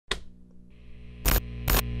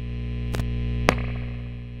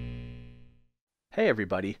Hey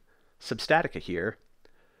everybody, Substatica here.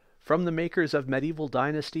 From the makers of Medieval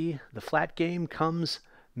Dynasty, the flat game comes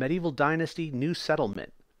Medieval Dynasty New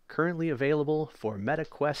Settlement, currently available for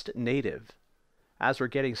MetaQuest Native. As we're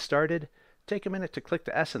getting started, take a minute to click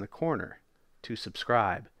the S in the corner to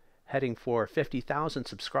subscribe. Heading for 50,000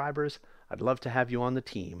 subscribers, I'd love to have you on the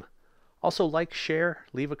team. Also like, share,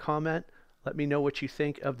 leave a comment, let me know what you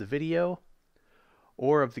think of the video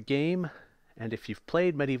or of the game. And if you've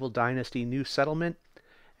played Medieval Dynasty New Settlement,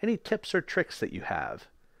 any tips or tricks that you have.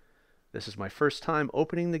 This is my first time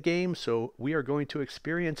opening the game, so we are going to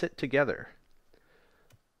experience it together.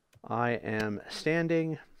 I am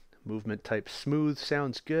standing. Movement type smooth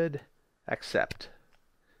sounds good. Accept.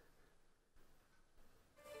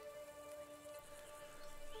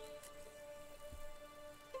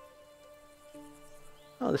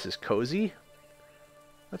 Oh, this is cozy.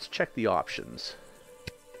 Let's check the options.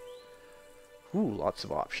 Ooh, lots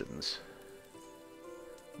of options.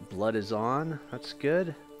 Blood is on. That's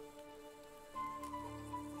good.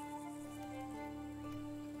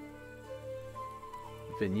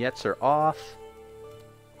 Vignettes are off.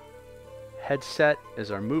 Headset is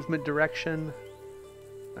our movement direction.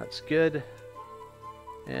 That's good.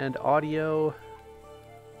 And audio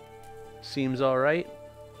seems alright.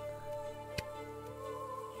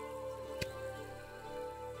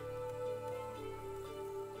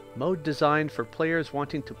 Mode designed for players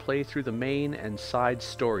wanting to play through the main and side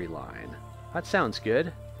storyline. That sounds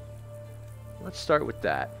good. Let's start with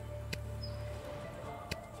that.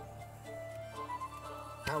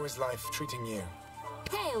 How is life treating you?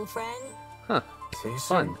 Hey, old friend. Huh. See you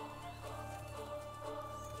Fun. soon.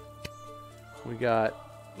 We got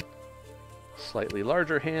slightly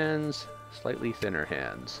larger hands, slightly thinner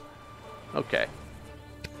hands. Okay.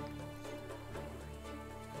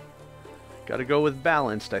 Gotta go with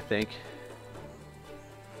balanced, I think.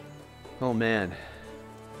 Oh man,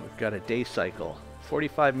 we've got a day cycle.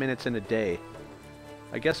 45 minutes in a day.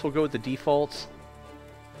 I guess we'll go with the defaults.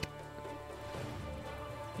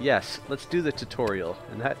 Yes, let's do the tutorial,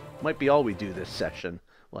 and that might be all we do this session.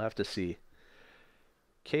 We'll have to see.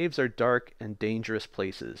 Caves are dark and dangerous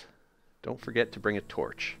places. Don't forget to bring a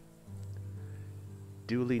torch.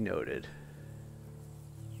 Duly noted.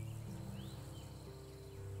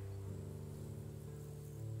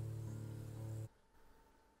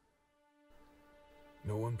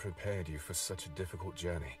 No one prepared you for such a difficult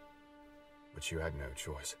journey, but you had no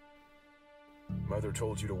choice. Mother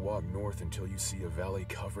told you to walk north until you see a valley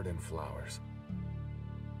covered in flowers.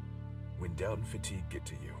 When doubt and fatigue get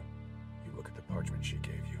to you, you look at the parchment she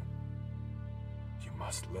gave you. You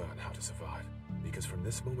must learn how to survive, because from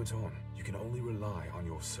this moment on, you can only rely on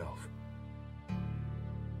yourself.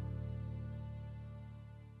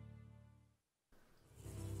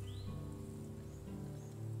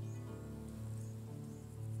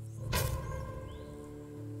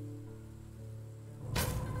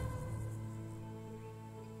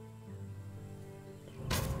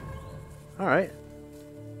 All right.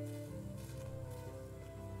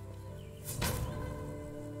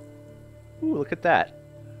 Ooh, look at that.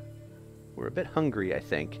 We're a bit hungry, I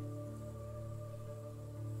think.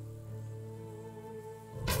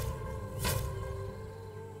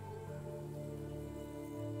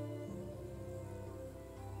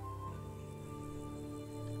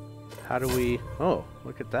 How do we... Oh,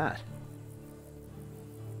 look at that.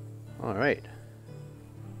 All right.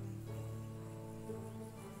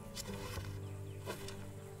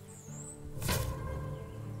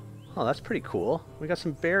 Oh, that's pretty cool. We got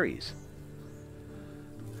some berries.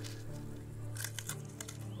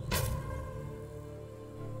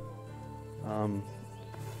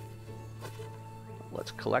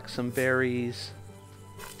 Let's collect some berries.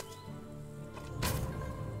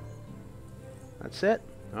 That's it?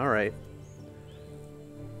 Alright.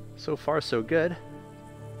 So far, so good.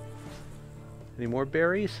 Any more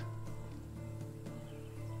berries?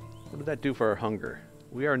 What did that do for our hunger?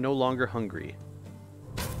 We are no longer hungry.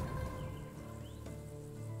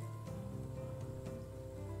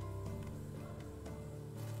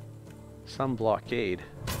 Some blockade.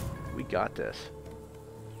 We got this.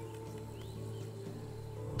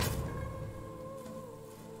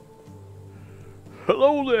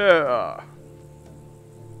 Hello there!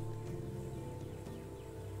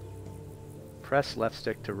 Press left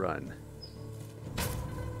stick to run.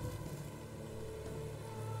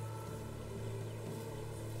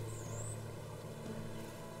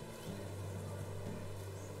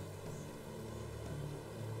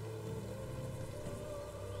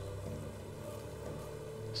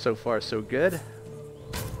 So far, so good.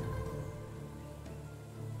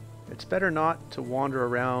 It's better not to wander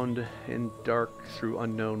around in dark through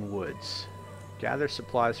unknown woods. Gather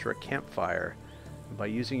supplies for a campfire. And by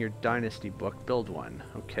using your dynasty book, build one.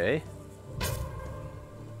 Okay.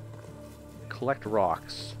 Collect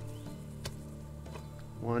rocks.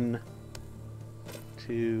 1,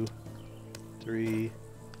 2, 3,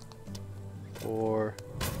 4.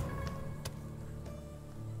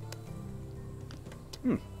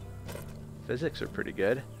 Physics are pretty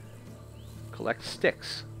good. Collect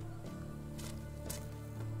sticks.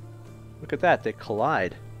 Look at that, they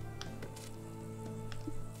collide.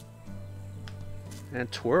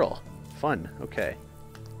 And twirl. Fun, okay.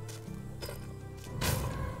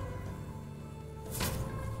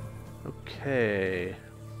 Okay.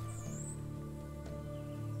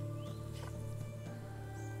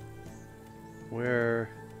 Where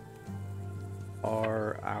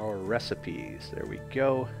are our recipes? There we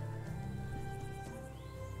go.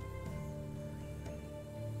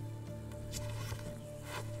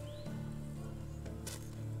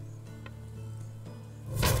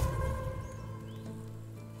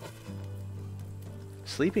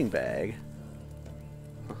 Sleeping bag?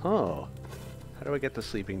 Oh. How do I get the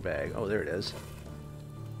sleeping bag? Oh, there it is.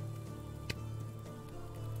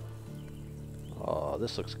 Oh,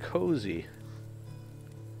 this looks cozy.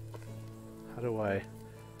 How do I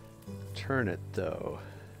turn it, though?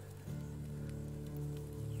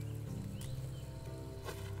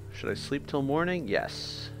 Should I sleep till morning?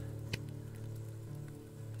 Yes.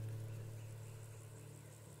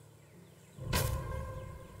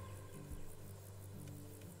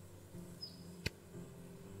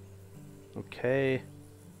 Okay.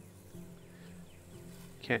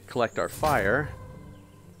 Can't collect our fire.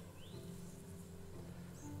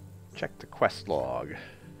 Check the quest log.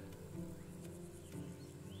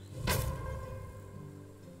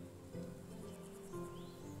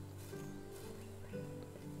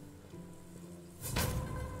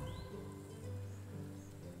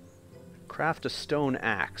 Craft a stone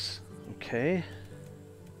axe. Okay.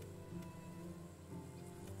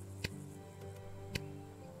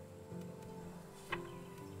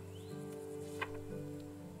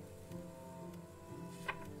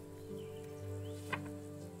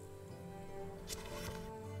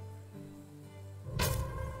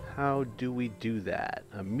 How do we do that?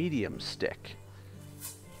 A medium stick.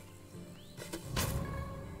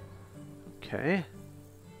 Okay.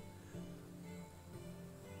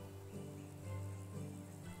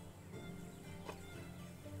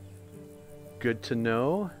 Good to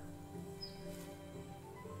know.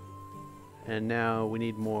 And now we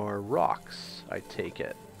need more rocks, I take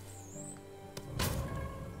it.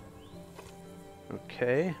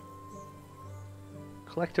 Okay.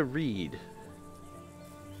 Collect a reed.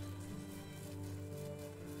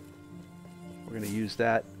 We're going to use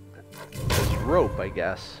that as rope, I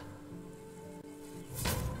guess.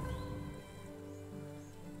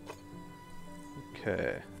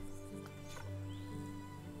 Okay.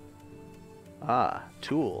 Ah,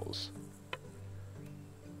 tools.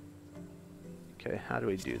 Okay, how do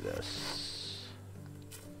we do this?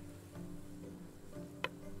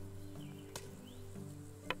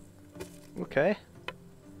 Okay.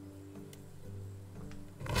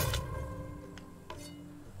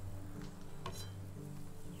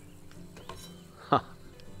 Huh.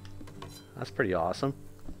 That's pretty awesome.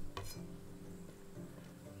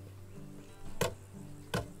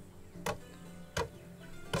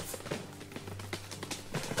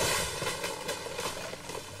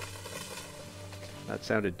 That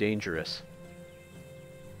sounded dangerous.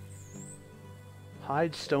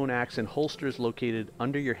 Hide stone axe in holsters located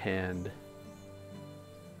under your hand.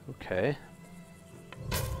 Okay.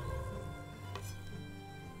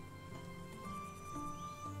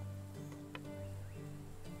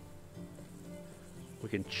 We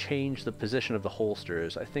can change the position of the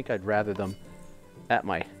holsters. I think I'd rather them at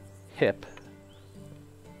my hip.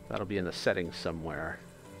 That'll be in the settings somewhere.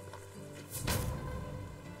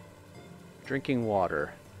 Drinking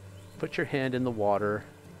water. Put your hand in the water,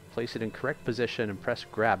 place it in correct position, and press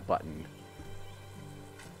grab button.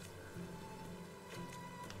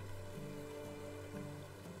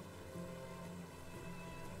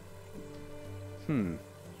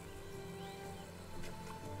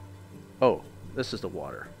 Oh, this is the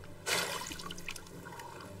water.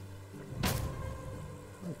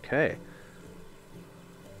 Okay.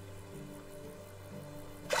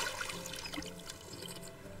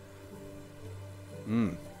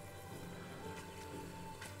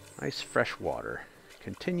 Nice fresh water.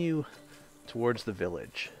 Continue towards the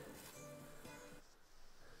village.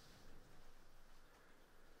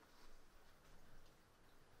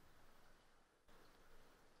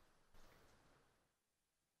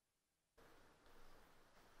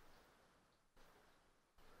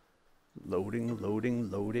 Loading, loading,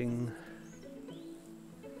 loading.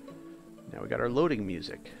 Now we got our loading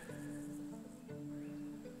music.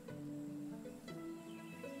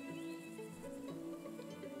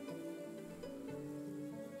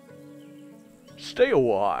 Stay a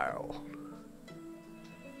while.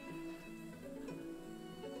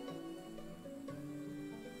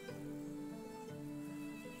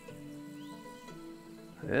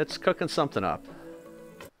 It's cooking something up.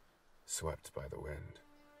 Swept by the wind,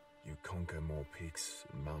 you conquer more peaks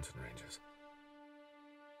and mountain ranges.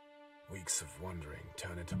 Weeks of wandering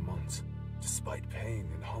turn into months. Despite pain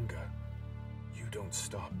and hunger, you don't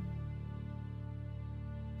stop.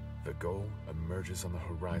 The goal emerges on the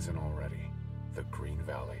horizon already. The Green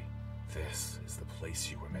Valley. This is the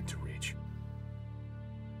place you were meant to reach.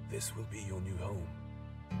 This will be your new home.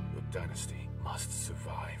 Your dynasty must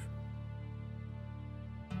survive.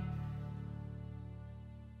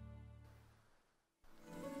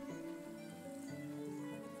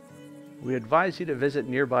 We advise you to visit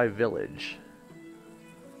nearby village.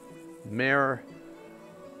 Mayor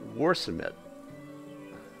Warsamit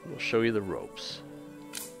will show you the ropes.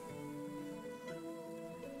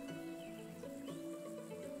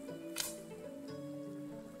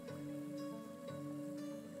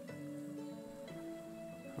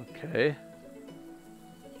 Okay.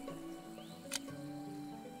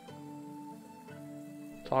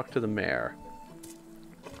 Talk to the mayor.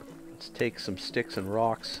 Let's take some sticks and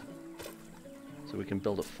rocks so we can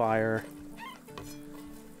build a fire.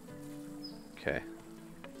 Okay.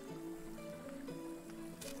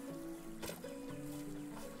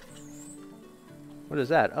 What is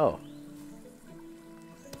that? Oh.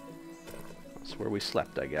 That's where we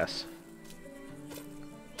slept, I guess.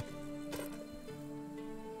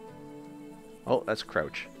 Oh, that's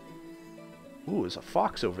Crouch. Ooh, there's a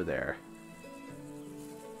fox over there.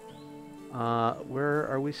 Where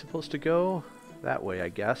are we supposed to go? That way, I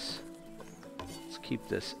guess. Let's keep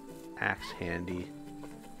this axe handy.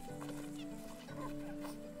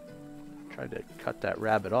 Tried to cut that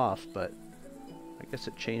rabbit off, but I guess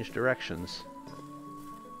it changed directions.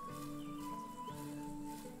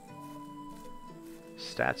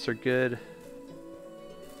 Stats are good.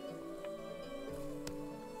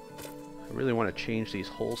 I really want to change these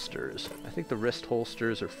holsters. I think the wrist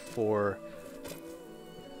holsters are for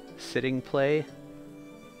sitting play.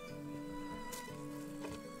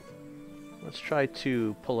 Let's try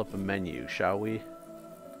to pull up a menu, shall we?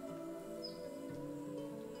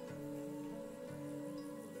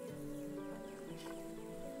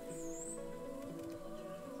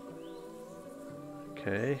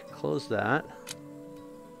 Okay, close that.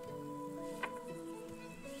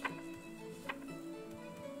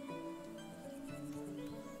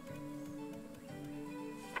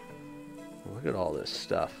 Look at all this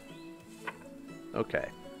stuff. Okay,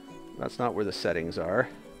 that's not where the settings are.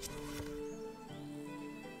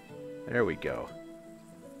 There we go.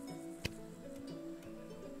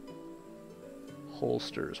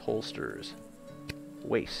 Holsters, holsters.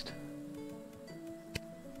 Waist.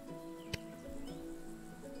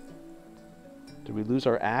 Did we lose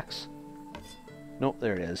our axe? Nope,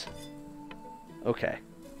 there it is. Okay.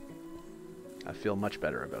 I feel much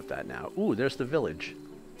better about that now. Ooh, there's the village.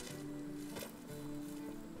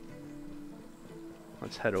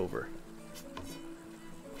 Let's head over.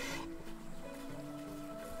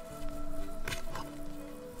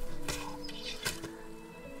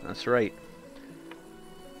 That's right.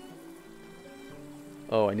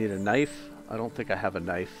 Oh, I need a knife? I don't think I have a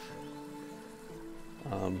knife.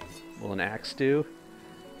 Will an axe do?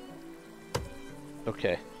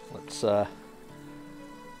 Okay, let's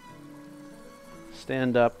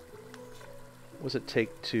stand up. What does it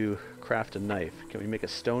take to craft a knife? Can we make a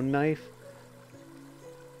stone knife?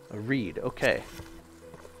 A reed, okay.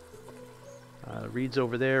 Reed's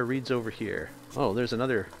over there, reed's over here. Oh, there's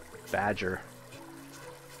another badger.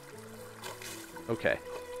 Okay.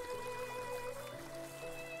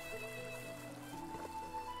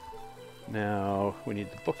 Now, we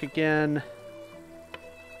need the book again.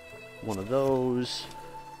 One of those.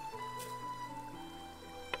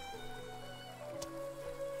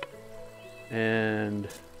 And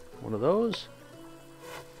one of those.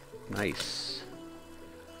 Nice.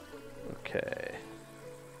 Okay.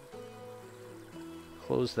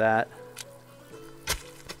 Close that.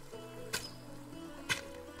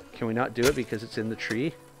 Can we not do it because it's in the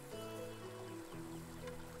tree?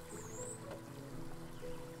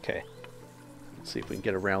 Okay. Let's see if we can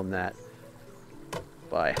get around that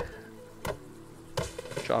by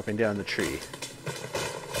chopping down the tree.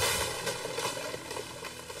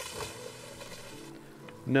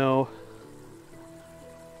 No.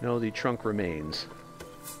 No, the trunk remains.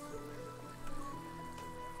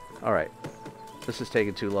 Alright. This is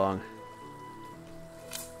taking too long.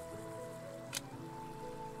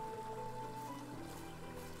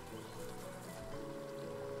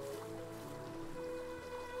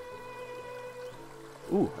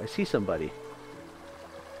 Ooh, I see somebody.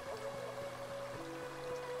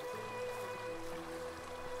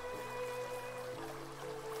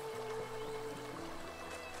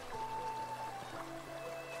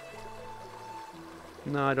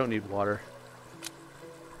 No, I don't need water.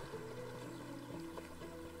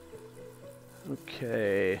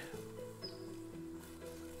 Okay.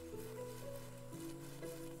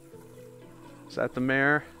 Is that the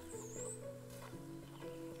mare?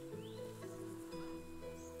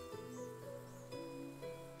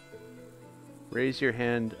 Raise your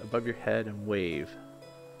hand above your head and wave.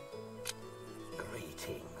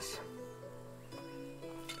 Greetings.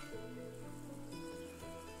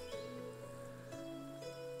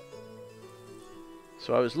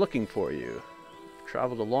 So I was looking for you.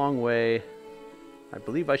 Traveled a long way. I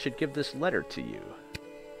believe I should give this letter to you.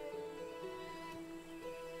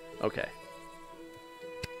 Okay.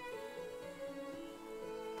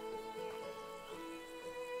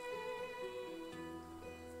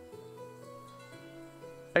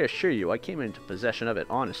 I assure you, I came into possession of it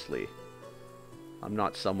honestly. I'm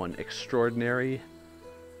not someone extraordinary.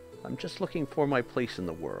 I'm just looking for my place in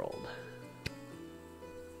the world.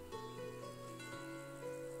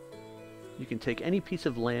 You can take any piece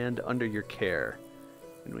of land under your care,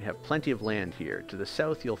 and we have plenty of land here. To the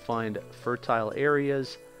south you'll find fertile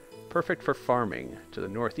areas, perfect for farming. To the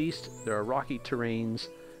northeast there are rocky terrains,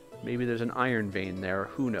 maybe there's an iron vein there,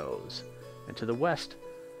 who knows. And to the west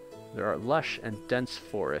there are lush and dense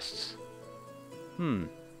forests. The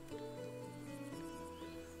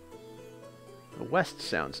west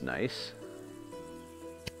sounds nice.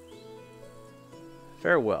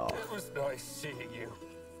 Farewell. It was nice seeing you.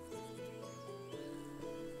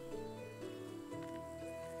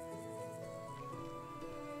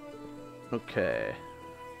 Okay.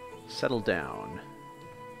 Settle down.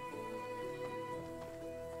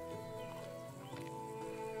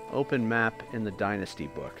 Open map in the Dynasty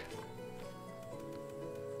book.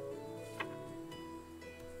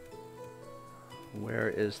 Where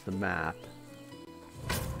is the map?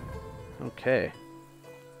 Okay.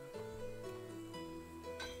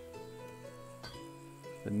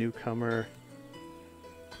 The newcomer.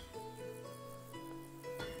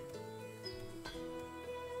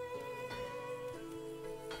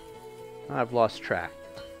 I've lost track.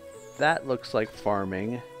 That looks like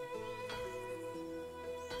farming.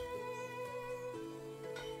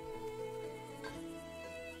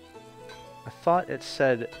 I thought it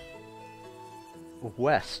said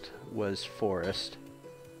west was forest.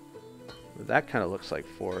 That kind of looks like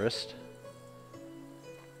forest.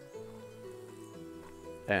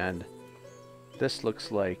 And this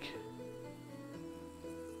looks like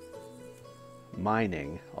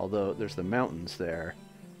mining, although there's the mountains there.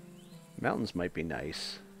 Mountains might be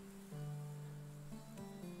nice.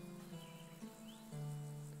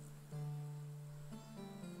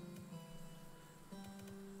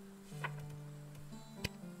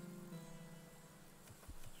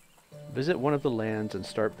 Visit one of the lands and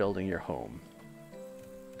start building your home.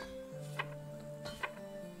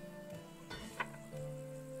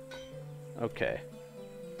 Okay.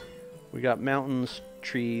 We got mountains,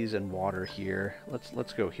 trees, and water here.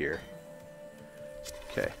 Let's go here.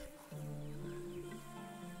 Okay.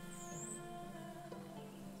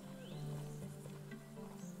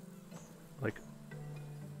 Like,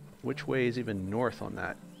 which way is even north on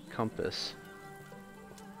that compass?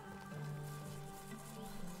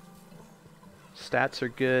 Stats are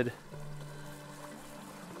good.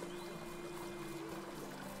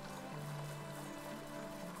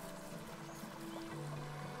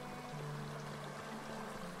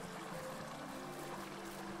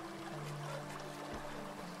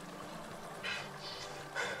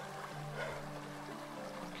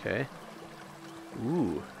 Okay.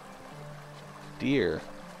 Ooh. Deer.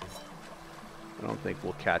 I don't think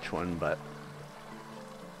we'll catch one, but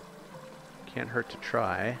can't hurt to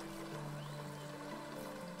try.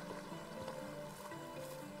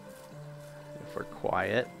 If we're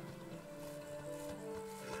quiet.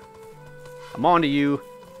 I'm on to you.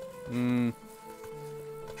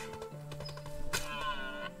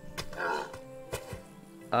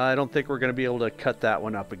 I don't think we're going to be able to cut that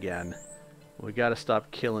one up again. We got to stop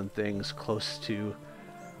killing things close to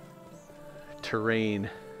terrain.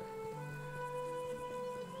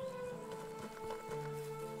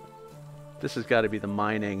 This has got to be the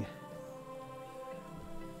mining.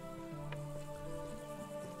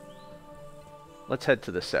 Let's head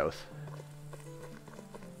to the south.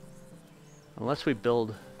 Unless we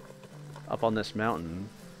build up on this mountain,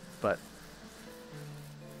 but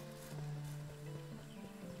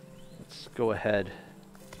let's go ahead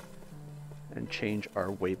and change our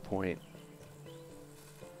waypoint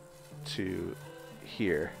to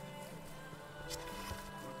here.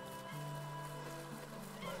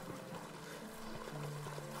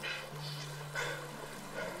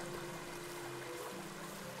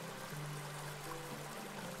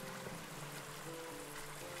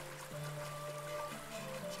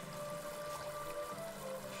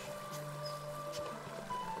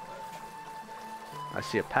 I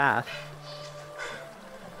see a path.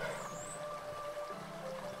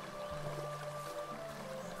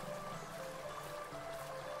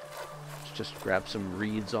 Let's just grab some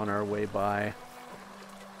reeds on our way by.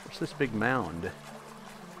 What's this big mound?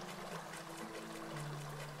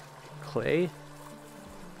 Clay?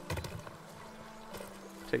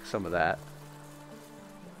 Take some of that.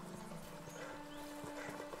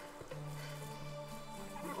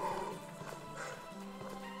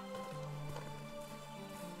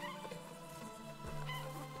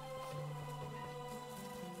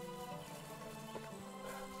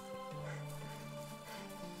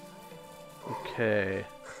 Okay.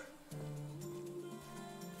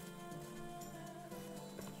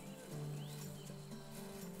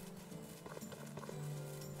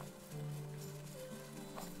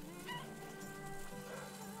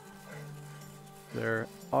 There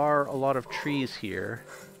are a lot of trees here.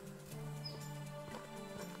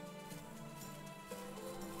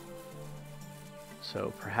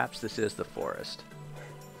 So perhaps this is the forest.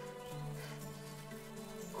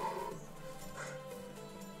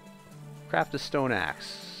 Craft a stone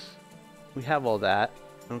axe. We have all that.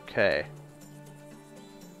 Okay.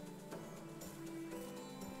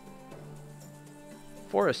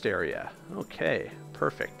 Forest area. Okay,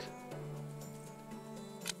 perfect.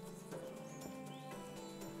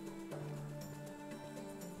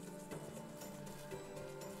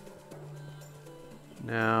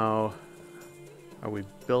 Now, are we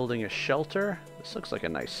building a shelter? This looks like a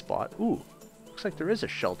nice spot. Ooh, looks like there is a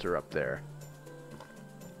shelter up there.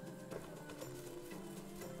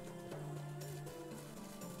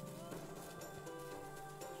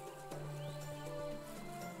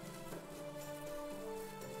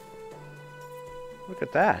 Look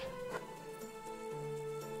at that.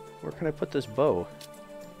 Where can I put this bow?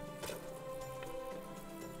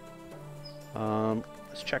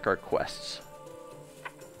 Let's check our quests.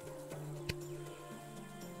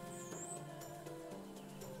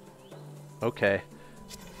 Okay.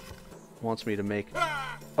 Wants me to make...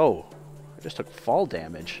 Oh, I just took fall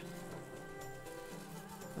damage.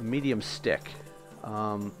 A medium stick.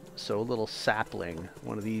 So a little sapling.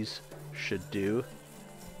 One of these should do.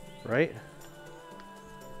 Right?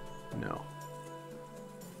 No.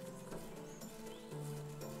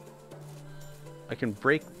 I can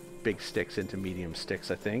break big sticks into medium sticks,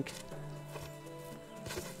 I think.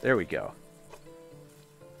 There we go.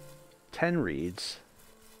 10 reeds.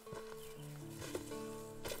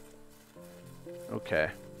 Okay.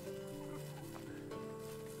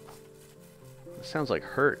 That sounds like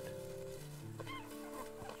hurt.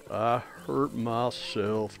 I hurt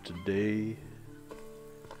myself today.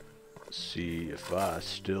 See if I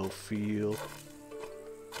still feel.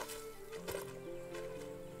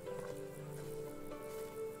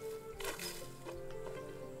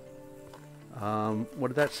 What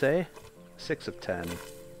did that say? 6 of 10.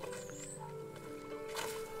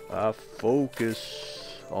 I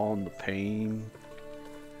focus on the pain.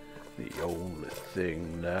 The only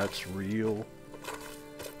thing that's real.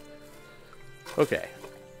 Okay.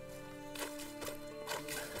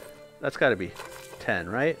 That's gotta be 10,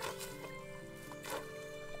 right?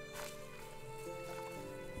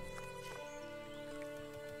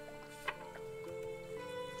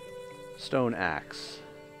 Stone axe.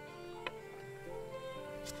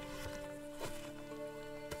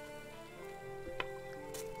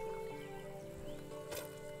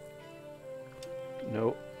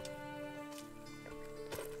 Nope.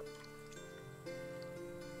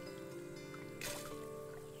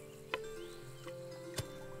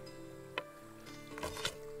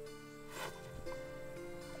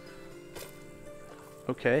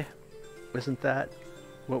 Okay. Isn't that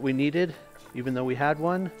what we needed, even though we had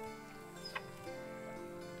one?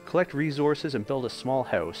 Collect resources and build a small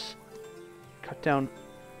house. Cut down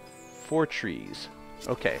 4 trees.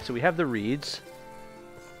 Okay, so we have the reeds.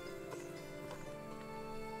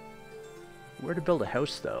 Where to build a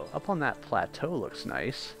house, though? Up on that plateau looks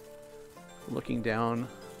nice. Looking down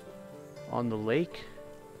on the lake.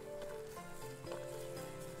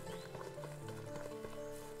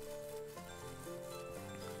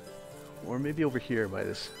 Or maybe over here by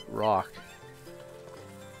this rock.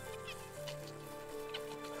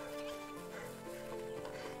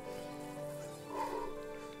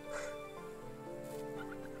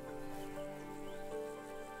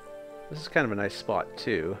 This is kind of a nice spot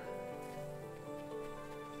too.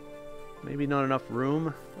 Maybe not enough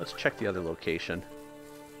room. Let's check the other location.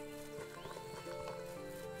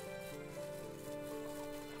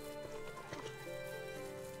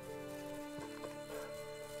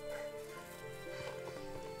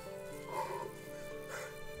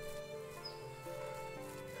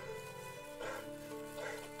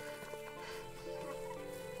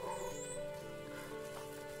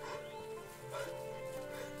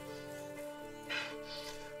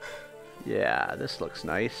 Yeah, this looks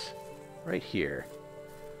nice. Right here.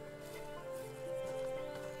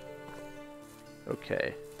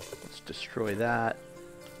 Okay, let's destroy that.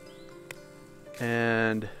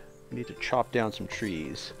 And we need to chop down some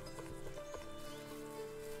trees.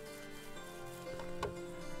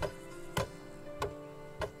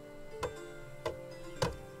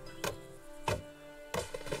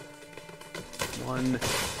 One.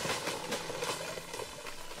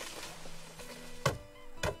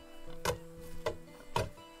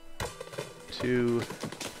 Two.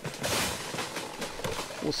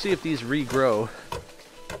 We'll see if these regrow.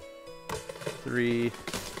 3.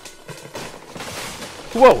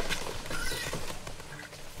 Whoa!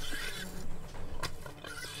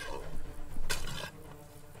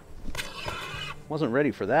 Wasn't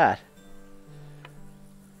ready for that.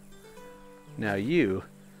 Now you,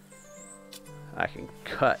 I can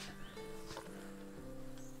cut.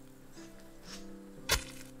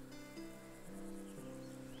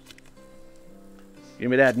 Give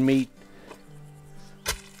me that meat.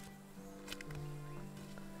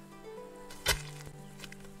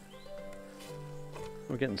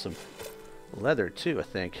 We're getting some leather too, I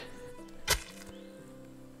think.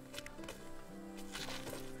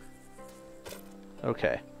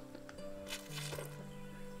 Okay.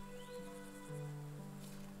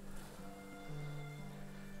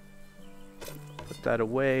 Put that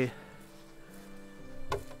away.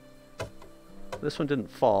 This one didn't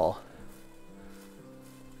fall.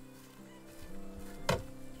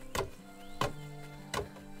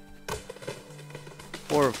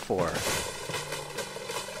 4 of 4.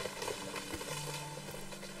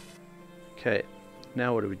 Okay,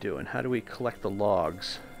 now what are we doing? How do we collect the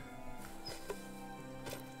logs?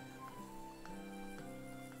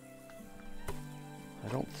 I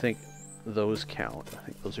don't think those count. I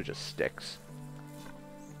think those are just sticks.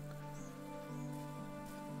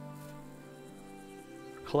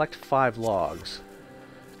 Collect 5 logs.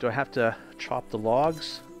 Do I have to chop the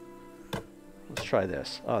logs? Let's try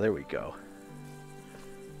this. Oh, there we go.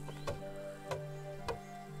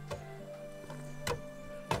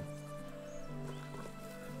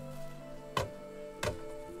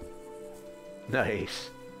 Nice.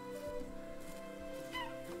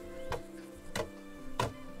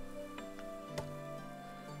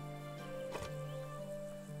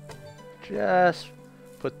 Just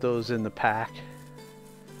put those in the pack.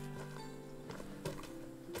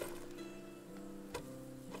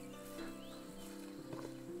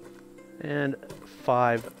 And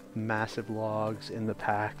 5 massive logs in the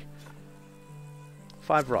pack.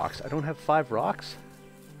 5 rocks. I don't have 5 rocks?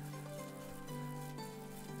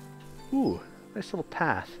 Ooh, nice little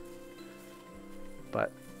path.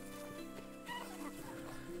 But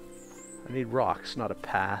I need rocks, not a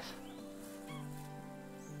path.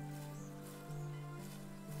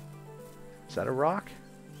 Is that a rock?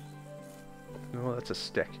 No, that's a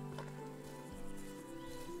stick.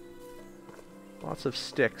 Lots of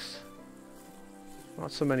sticks.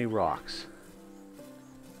 Not so many rocks.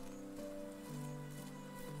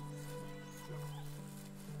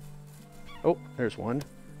 Oh, there's one.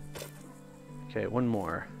 Okay, one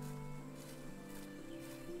more.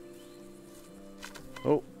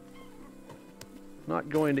 Oh. Not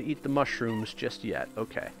going to eat the mushrooms just yet.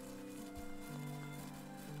 Okay.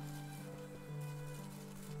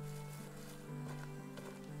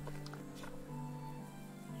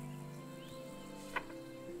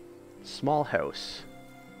 Small house.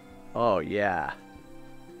 Oh, yeah.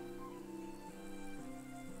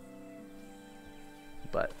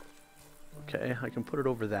 But, okay, I can put it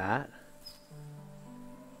over that.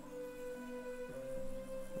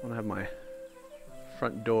 I want to have my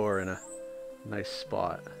front door in a nice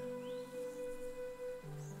spot.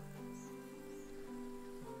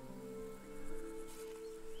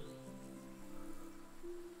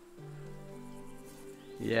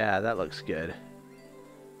 Yeah, that looks good.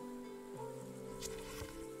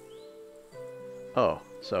 Oh,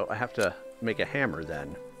 so I have to make a hammer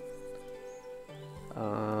then.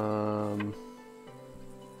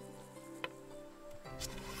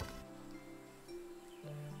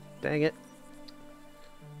 Dang it.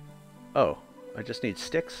 Oh, I just need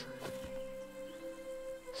sticks?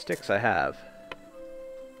 Sticks I have.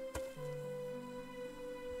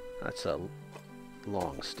 That's a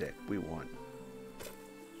long stick we want.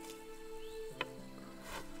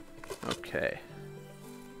 Okay.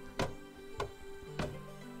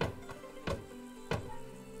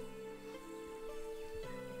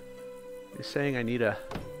 You're saying I need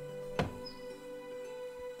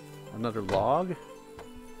another log?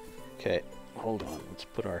 Okay, hold on. Let's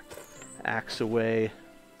put our axe away.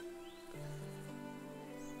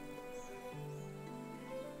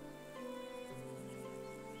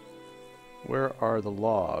 Where are the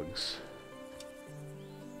logs?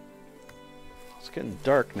 It's getting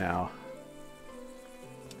dark now.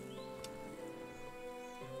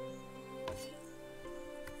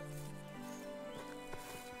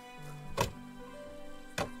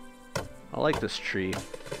 I like this tree,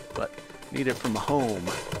 but need it from home.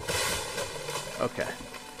 Okay.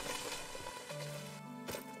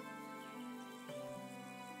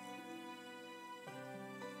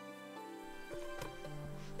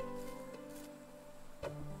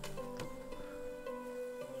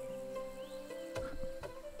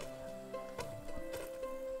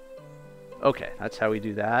 Okay, that's how we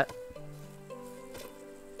do that.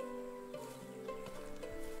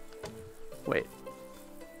 Wait.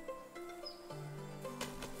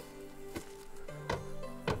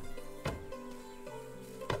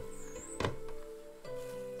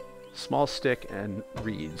 Small stick and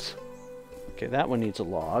reeds. Okay, that one needs a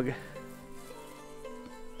log.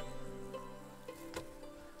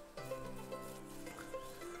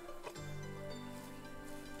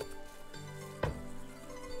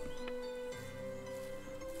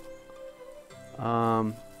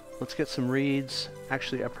 Let's get some reeds.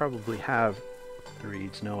 Actually, I probably have the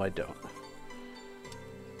reeds. No, I don't.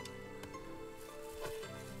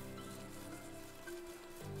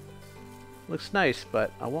 Looks nice,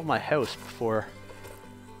 but I want my house before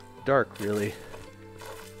dark, really.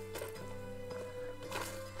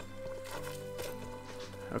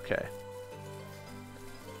 Okay.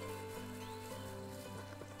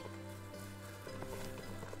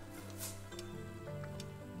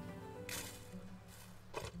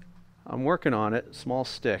 I'm working on it. Small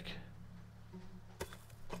stick.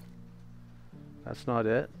 That's not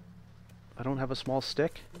it. I don't have a small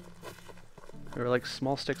stick. There are like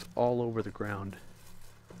small sticks all over the ground.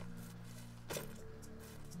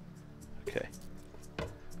 Okay.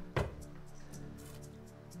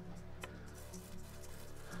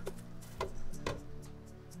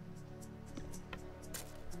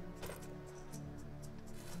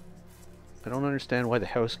 I don't understand why the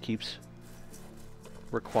house keeps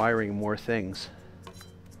requiring more things.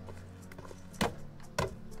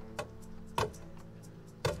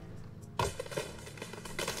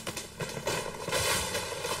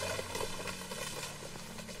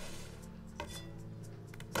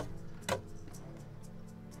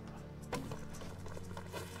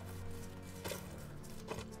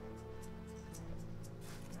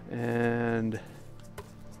 And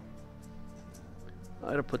I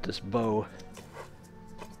gotta put this bow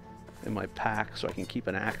in my pack so I can keep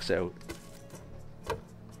an axe out.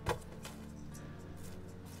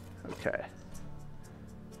 Okay.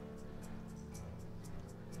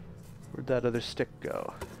 Where'd that other stick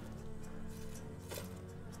go?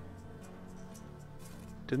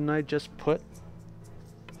 Didn't I just put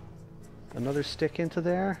another stick into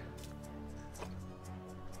there?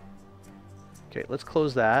 Okay, let's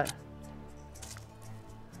close that.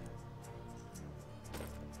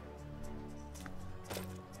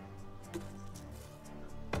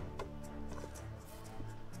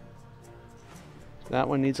 That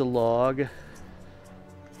one needs a log.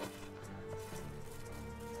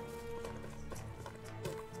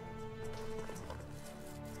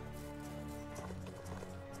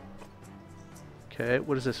 Okay,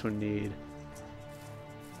 what does this one need?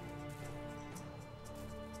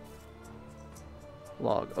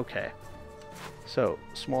 Log, okay. So,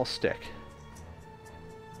 small stick.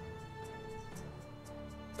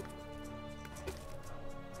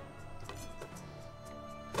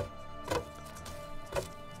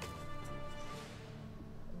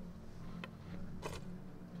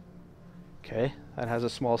 Okay, that has a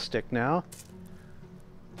small stick now.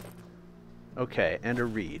 Okay, and a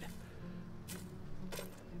reed.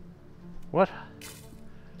 What?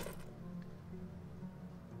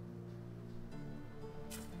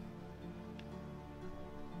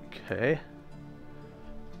 Okay.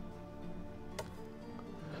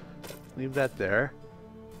 Leave that there.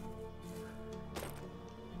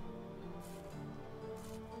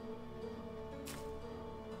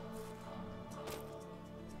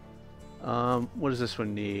 What does this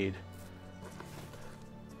one need?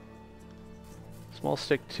 Small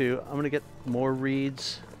stick 2. I'm gonna get more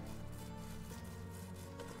reeds.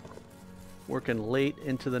 Working late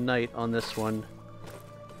into the night on this one.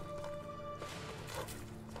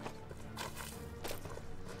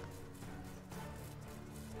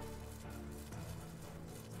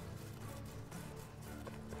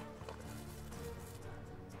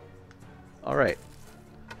 All right.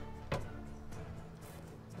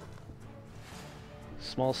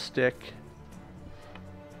 Small stick.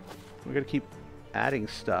 We're gonna keep adding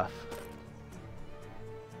stuff.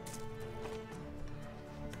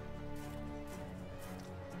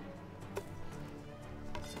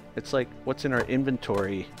 It's like what's in our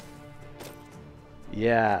inventory.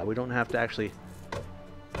 Yeah, we don't have to actually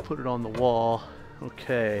put it on the wall.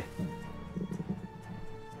 Okay.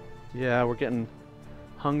 Yeah, we're getting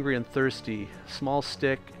hungry and thirsty. Small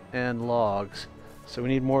stick and logs. So we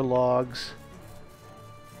need more logs.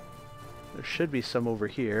 There should be some over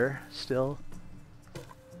here still.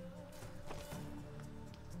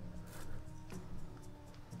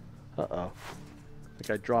 Uh-oh. I think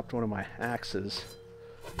I dropped one of my axes.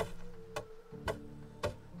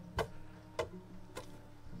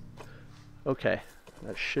 Okay,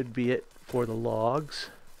 that should be it for the logs.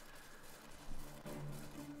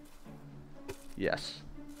 Yes.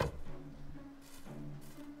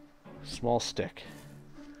 Small stick.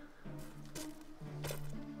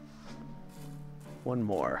 One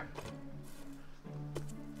more.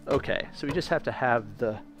 Okay, so we just have to have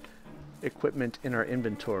the equipment in our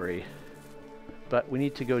inventory. But we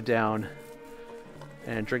need to go down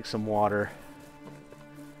and drink some water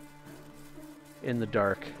in the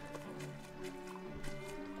dark.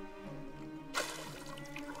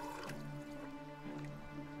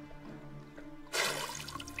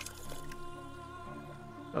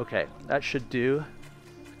 Okay, that should do.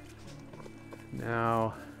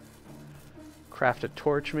 Now, craft a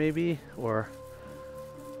torch maybe, or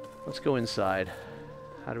let's go inside.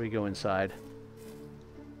 How do we go inside?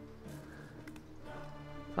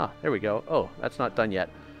 Ah, there we go. Oh, that's not done yet.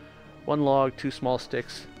 1 log, 2 small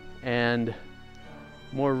sticks, and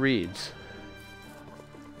more reeds.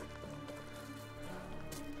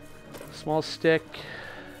 Small stick.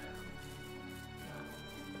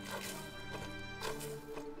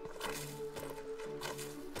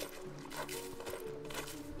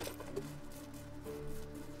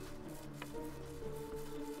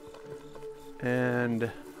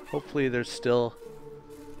 And hopefully there's still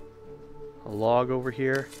a log over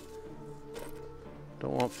here.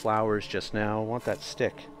 Don't want flowers just now. I want that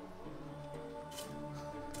stick.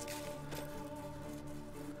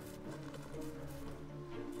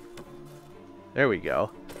 There we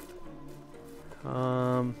go.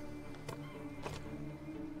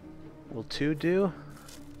 Will 2 do?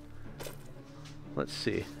 Let's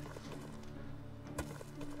see.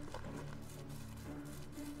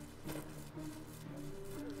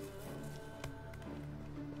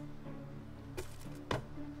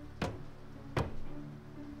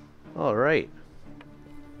 All right.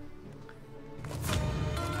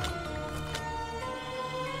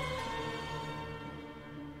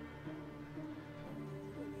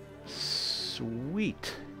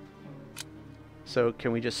 Sweet. So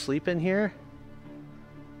can we just sleep in here?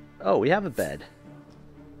 Oh, we have a bed.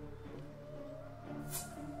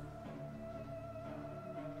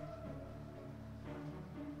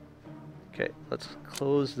 Okay, let's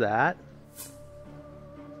close that.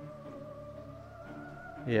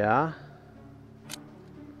 Yeah.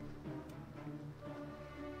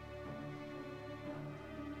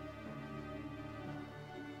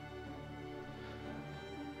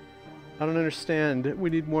 I don't understand.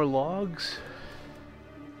 We need more logs?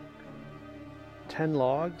 10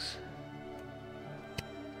 logs?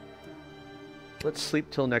 Let's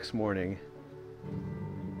sleep till next morning.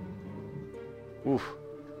 Oof.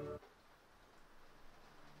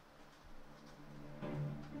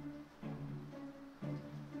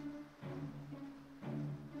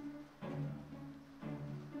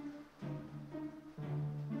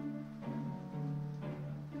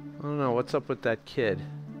 I don't know, what's up with that kid?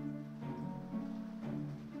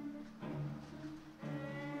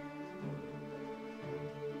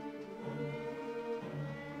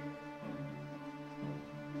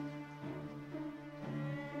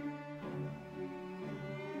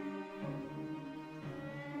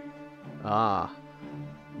 Ah,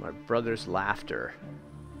 my brother's laughter.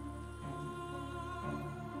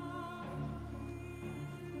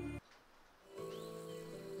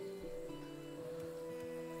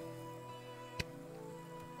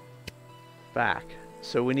 Back.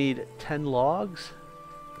 So we need 10 logs.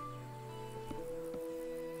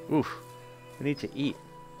 Oof. We need to eat.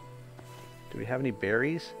 Do we have any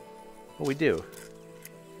berries? Oh, we do.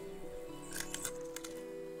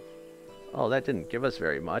 Oh, that didn't give us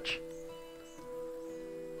very much.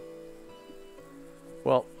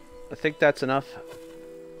 Well, I think that's enough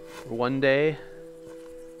for one day.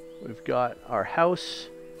 We've got our house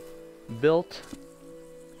built.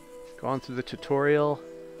 Gone through the tutorial.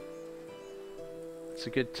 It's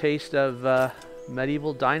a good taste of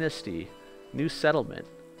Medieval Dynasty New Settlement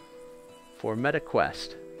for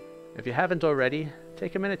MetaQuest. If you haven't already,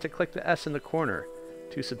 take a minute to click the S in the corner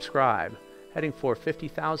to subscribe. Heading for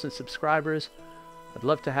 50,000 subscribers. I'd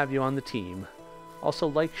love to have you on the team. Also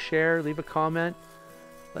like, share, leave a comment.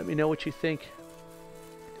 Let me know what you think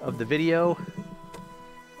of the video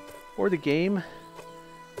or the game.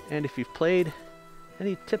 And if you've played,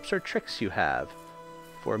 any tips or tricks you have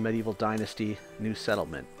for Medieval Dynasty New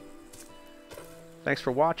Settlement. Thanks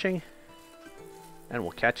for watching, and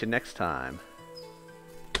we'll catch you next time.